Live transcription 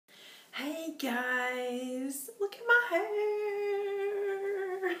Hey guys, look at my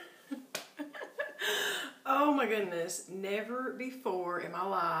hair. Oh my goodness, never before in my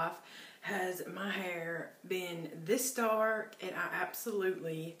life has my hair been this dark, and I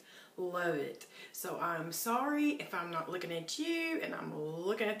absolutely love it. So I'm sorry if I'm not looking at you and I'm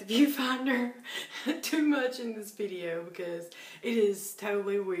looking at the viewfinder too much in this video because it is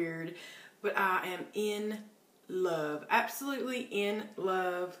totally weird, but I am in love, absolutely in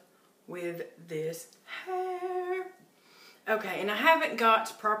love with this hair. Okay, and I haven't got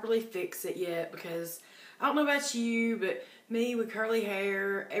to properly fix it yet because I don't know about you, but me with curly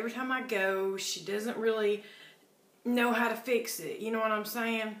hair, every time I go, she doesn't really know how to fix it. You know what I'm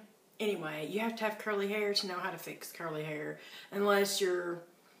saying? Anyway, you have to have curly hair to know how to fix curly hair, unless you're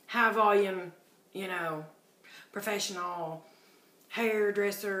high volume, you know, professional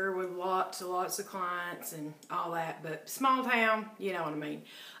hairdresser with lots of clients and all that. But small town, you know what I mean.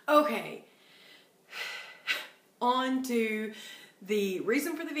 Okay, on to the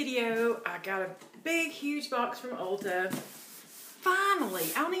reason for the video. I got a big huge box from Ulta. Finally,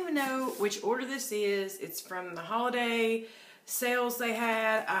 I don't even know which order this is. It's from the holiday sales they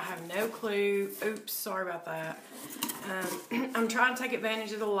had. I have no clue. Oops, sorry about that. I'm trying to take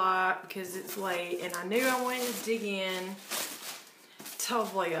advantage of the light because it's late, and I knew I wanted to dig in to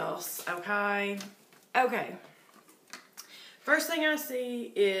this, okay? Okay. First thing I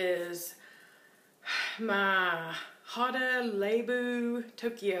see is my Huda Label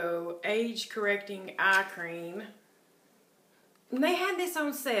Tokyo Age Correcting Eye Cream. And they had this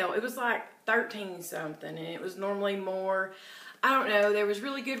on sale. It was like $13 something, and it was normally more. I don't know. There was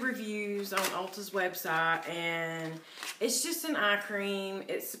really good reviews on Ulta's website, and it's just an eye cream.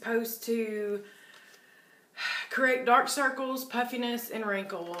 It's supposed to correct dark circles, puffiness, and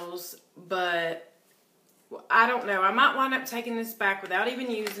wrinkles, but I don't know. I might wind up taking this back without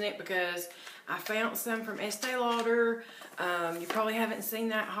even using it because I found some from Estee Lauder. You probably haven't seen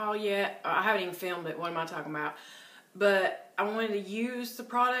that haul yet. I haven't even filmed it. What am I talking about? But I wanted to use the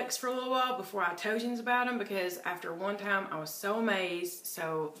products for a little while before I told you about them, because after one time I was so amazed.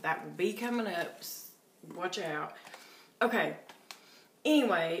 So that will be coming up. Watch out. Okay.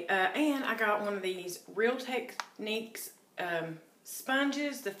 Anyway, and I got one of these Real Techniques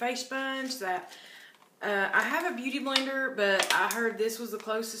sponges, the face sponge that I have a beauty blender, but I heard this was the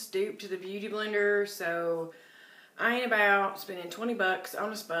closest dupe to the beauty blender, so I ain't about spending 20 bucks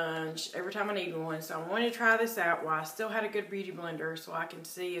on a sponge every time I need one. So I wanted to try this out while I still had a good beauty blender so I can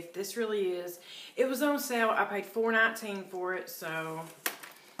see if this really is. It was on sale. I paid $4.19 for it, so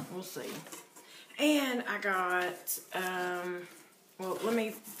we'll see. And I got, well, let me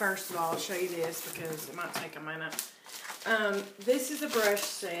first of all show you this because it might take a minute. This is a brush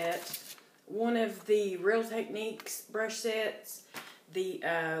set. One of the Real Techniques brush sets. The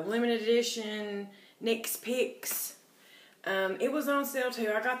limited edition NYX Picks. It was on sale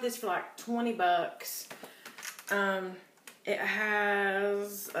too. I got this for like 20 bucks. It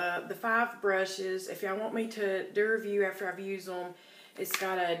has the 5 brushes. If y'all want me to do a review after I've used them, it's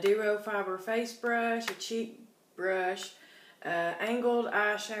got a duo fiber face brush, a cheek brush, angled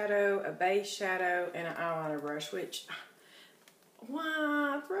eyeshadow, a base shadow, and an eyeliner brush, which,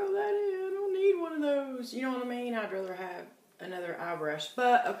 why throw that in? I don't need one of those. You know what I mean? I'd rather have another eye brush,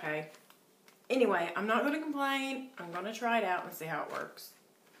 but okay. Anyway, I'm not going to complain. I'm going to try it out and see how it works.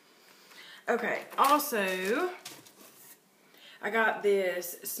 Okay, also, I got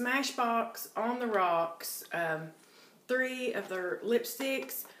this Smashbox On The Rocks, 3 of their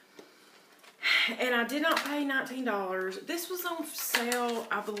lipsticks, and I did not pay $19. This was on sale.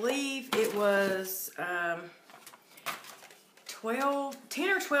 I believe it was $10 or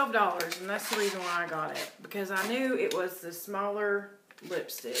 $12, and that's the reason why I got it, because I knew it was the smaller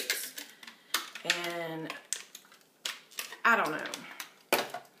lipsticks. And I don't know.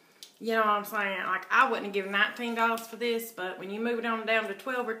 You know what I'm saying? Like, I wouldn't have given $19 for this, but when you move it on down to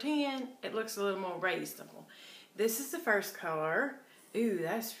 12 or 10, it looks a little more reasonable. This is the first color. Ooh,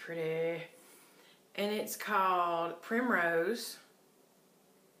 that's pretty. And it's called Primrose.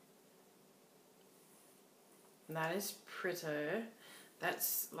 And that is pretty.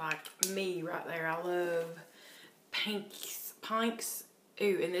 That's like me right there. I love pinks.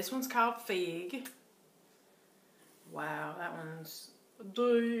 Ooh, and this one's called Fig. Wow, that one's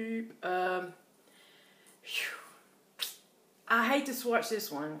deep. I hate to swatch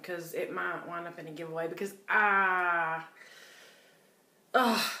this one because it might wind up in a giveaway because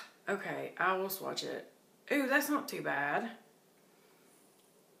okay, I will swatch it. Ooh, that's not too bad.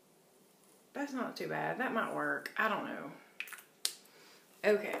 That's not too bad. That might work. I don't know.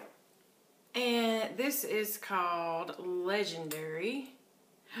 Okay. And this is called Legendary.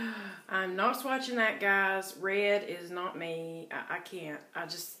 I'm not swatching that, guys. Red is not me. I can't. I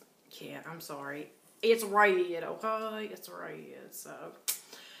just can't. I'm sorry. It's red, okay? It's red, so.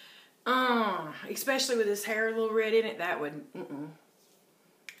 Especially with this hair a little red in it, that would,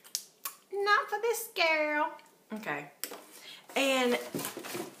 not for this girl. Okay. And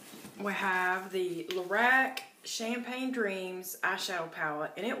we have the Lorac Champagne Dreams eyeshadow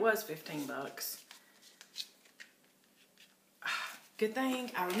palette, and it was 15 bucks. Good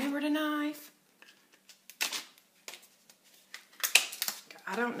thing I remembered a knife.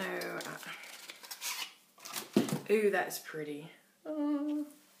 I don't know. Ooh, that's pretty. Oh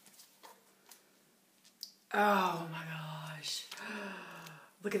my gosh.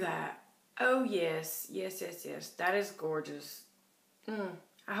 Look at that. Oh yes. Yes, yes, yes. That is gorgeous.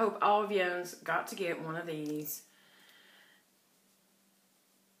 I hope all of y'all's got to get one of these.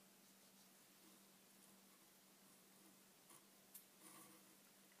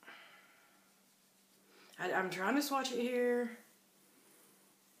 I'm trying to swatch it here.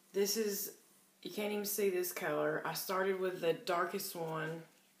 This is, you can't even see this color. I started with the darkest one.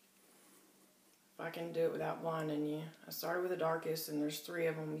 If I can do it without blinding you. I started with the darkest, and there's 3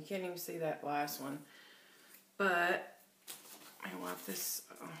 of them. You can't even see that last one. But, I want this,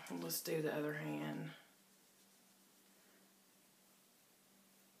 let's do the other hand.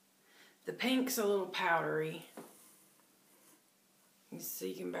 The pink's a little powdery. You see,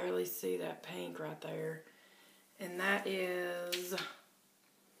 you can barely see that pink right there. And that is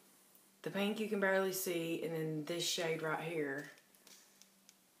the pink you can barely see, and then this shade right here.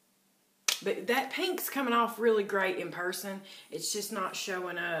 But that pink's coming off really great in person. It's just not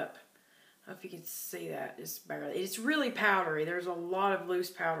showing up. I don't know if you can see that. Just barely. It's really powdery. There's a lot of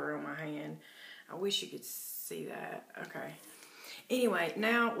loose powder on my hand. I wish you could see that. Okay. Anyway,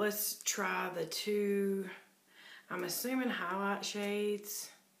 now let's try the 2, I'm assuming highlight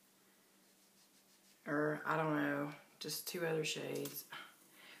shades. Or, I don't know, just 2 other shades.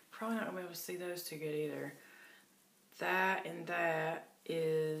 Probably not going to be able to see those too good either. That and that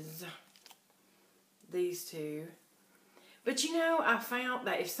is these 2. But you know, I found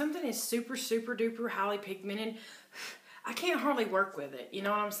that if something is super, super duper highly pigmented, I can't hardly work with it. You know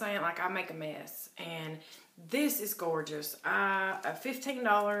what I'm saying? Like, I make a mess. And this is gorgeous.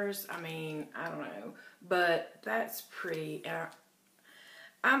 $15, I mean, I don't know. But that's pretty.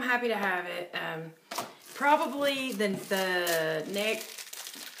 I'm happy to have it. Probably the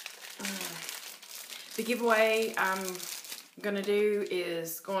giveaway I'm going to do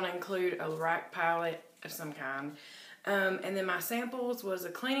is going to include a Lorac palette of some kind. And then my samples was a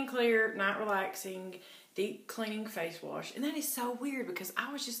Clean and Clear Night Relaxing Deep Cleaning Face Wash. And that is so weird because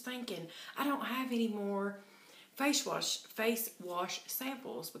I was just thinking I don't have any more face wash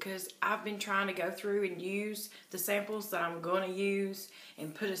samples because I've been trying to go through and use the samples that I'm going to use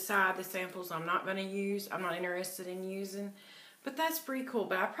and put aside the samples I'm not going to use. I'm not interested in using. But that's pretty cool.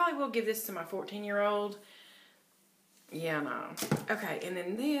 But I probably will give this to my 14-year-old. Yeah, no. Okay, and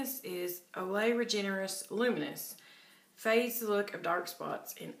then this is Olay Regenerous Luminous. Fades the look of dark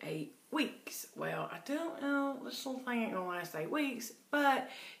spots in 8 weeks. Well, I don't know. This little thing ain't going to last 8 weeks. But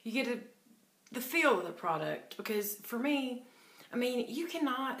you get the feel of the product. Because for me, I mean, you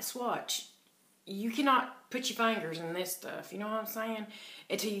cannot swatch. You cannot put your fingers in this stuff. You know what I'm saying?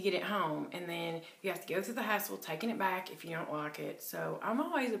 Until you get it home. And then you have to go through the hassle of taking it back if you don't like it. So I'm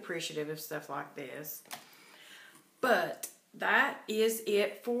always appreciative of stuff like this. But that is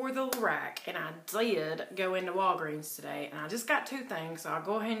it for the Lorac. And I did go into Walgreens today. And I just got 2 things. So I'll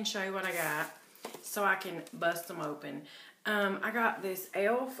go ahead and show you what I got. So I can bust them open. I got this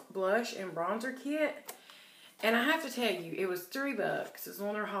e.l.f. blush and bronzer kit. And I have to tell you, it was $3. It's one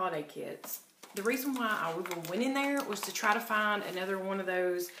of their holiday kits. The reason why I even went in there was to try to find another one of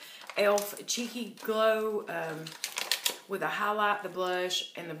those e.l.f. Cheeky Glow with the highlight, the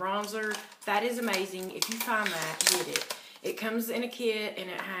blush, and the bronzer. That is amazing. If you find that, get it. It comes in a kit, and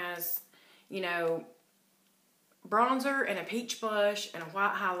it has, you know, bronzer and a peach blush and a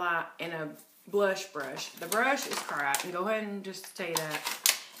white highlight and a blush brush. The brush is crap, and go ahead and just tell you that.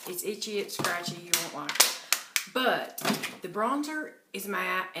 It's itchy, it's scratchy, you won't like it. But the bronzer is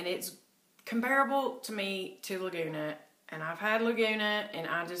matte, and it's comparable to me to Laguna. And I've had Laguna, and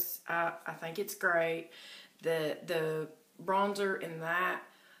I think it's great. The bronzer in that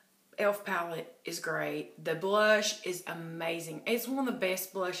e.l.f. palette is great. The blush is amazing. It's one of the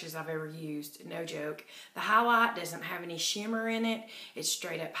best blushes I've ever used. No joke. The highlight doesn't have any shimmer in it. It's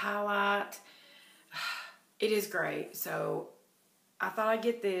straight up highlight. It is great. So I thought I'd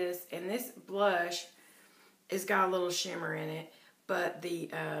get this. And this blush has got a little shimmer in it. But the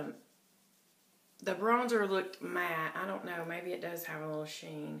bronzer looked matte. I don't know. Maybe it does have a little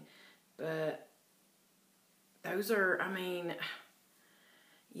sheen. but those are, I mean,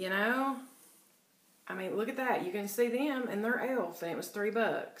 you know, I mean, look at that. You can see them, and they're e.l.f., and it was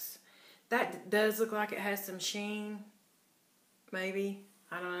 $3. That does look like it has some sheen, maybe.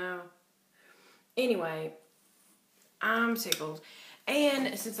 I don't know. Anyway, I'm tickled.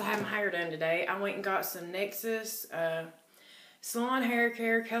 And since I have my hair done today, I went and got some Nexus Salon Hair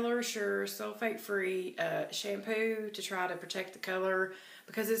Care Color Assure Sulfate-Free shampoo to try to protect the color,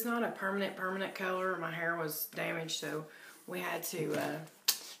 because it's not a permanent color. My hair was damaged, so we had to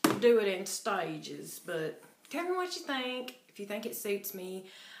do it in stages. But tell me what you think. If you think it suits me,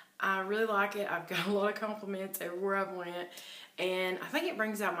 I really like it. I've got a lot of compliments everywhere I've went, and I think it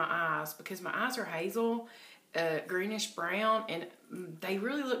brings out my eyes, because my eyes are hazel, greenish brown, and they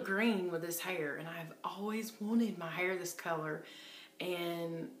really look green with this hair, and I've always wanted my hair this color,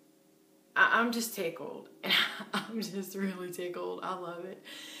 and I'm just tickled, and I'm just really tickled. I love it,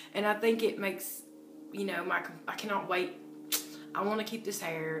 and I think it makes, you know, I cannot wait. I want to keep this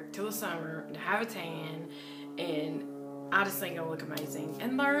hair till the summer to have a tan, and I just think it'll look amazing.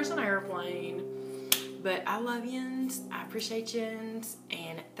 And there's an airplane. But I love yins, I appreciate yins,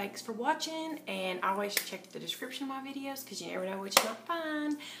 and thanks for watching. And always check the description of my videos, because you never know what you might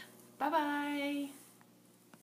find. Bye-bye.